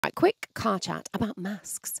Right, quick car chat about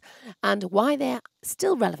masks and why they're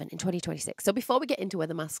still relevant in 2026. So before we get into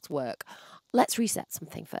whether masks work, let's reset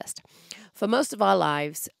something first. For most of our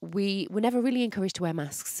lives, we were never really encouraged to wear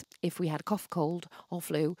masks if we had a cough, cold, or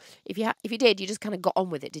flu. If you did, you just kind of got on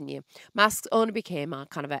with it, didn't you? Masks only became a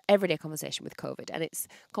kind of an everyday conversation with COVID, and it's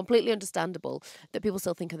completely understandable that people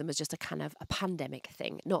still think of them as just a kind of a pandemic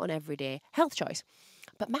thing, not an everyday health choice.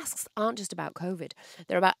 But masks aren't just about COVID.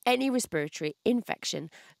 They're about any respiratory infection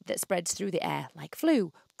that spreads through the air, like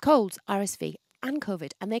flu, colds, RSV, and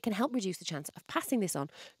COVID, and they can help reduce the chance of passing this on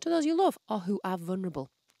to those you love or who are vulnerable.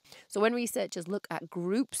 So when researchers look at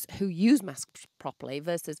groups who use masks properly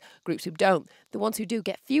versus groups who don't, the ones who do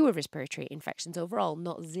get fewer respiratory infections overall,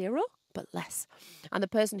 not zero, but less. And if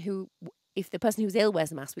the person who's ill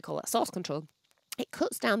wears a mask, we call that source control. It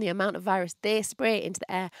cuts down the amount of virus they spray into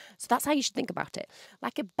the air. So that's how you should think about it.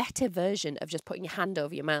 Like a better version of just putting your hand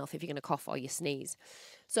over your mouth if you're going to cough or you sneeze.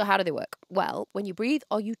 So how do they work? Well, when you breathe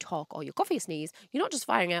or you talk or you cough or you sneeze, you're not just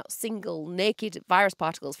firing out single naked virus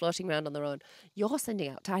particles floating around on their own. You're sending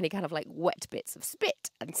out tiny kind of like wet bits of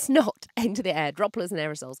spit and snot into the air, droplets and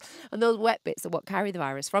aerosols. And those wet bits are what carry the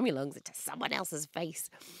virus from your lungs into someone else's face.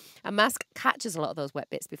 A mask catches a lot of those wet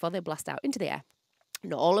bits before they blast out into the air.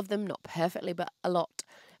 Not all of them, not perfectly, but a lot.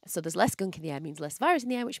 So there's less gunk in the air, means less virus in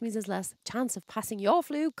the air, which means there's less chance of passing your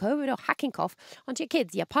flu, COVID, or hacking cough onto your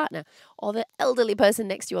kids, your partner, or the elderly person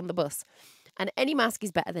next to you on the bus. And any mask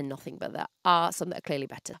is better than nothing, but there are some that are clearly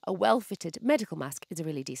better. A well-fitted medical mask is a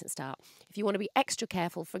really decent start. If you want to be extra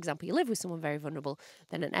careful, for example, you live with someone very vulnerable,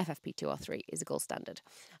 then an FFP2 or 3 is a gold standard.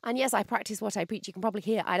 And yes, I practice what I preach. You can probably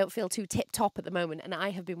hear I don't feel too tip-top at the moment, and I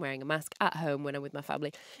have been wearing a mask at home when I'm with my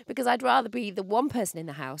family because I'd rather be the one person in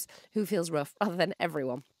the house who feels rough rather than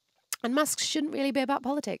everyone. And masks shouldn't really be about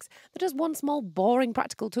politics. They're just one small, boring,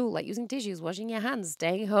 practical tool, like using tissues, washing your hands,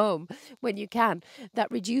 staying home when you can, that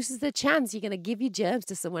reduces the chance you're going to give your germs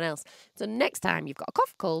to someone else. So next time you've got a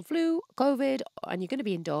cough, cold, flu, COVID, and you're going to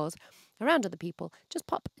be indoors around other people, just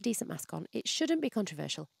pop a decent mask on. It shouldn't be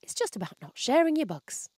controversial. It's just about not sharing your bugs.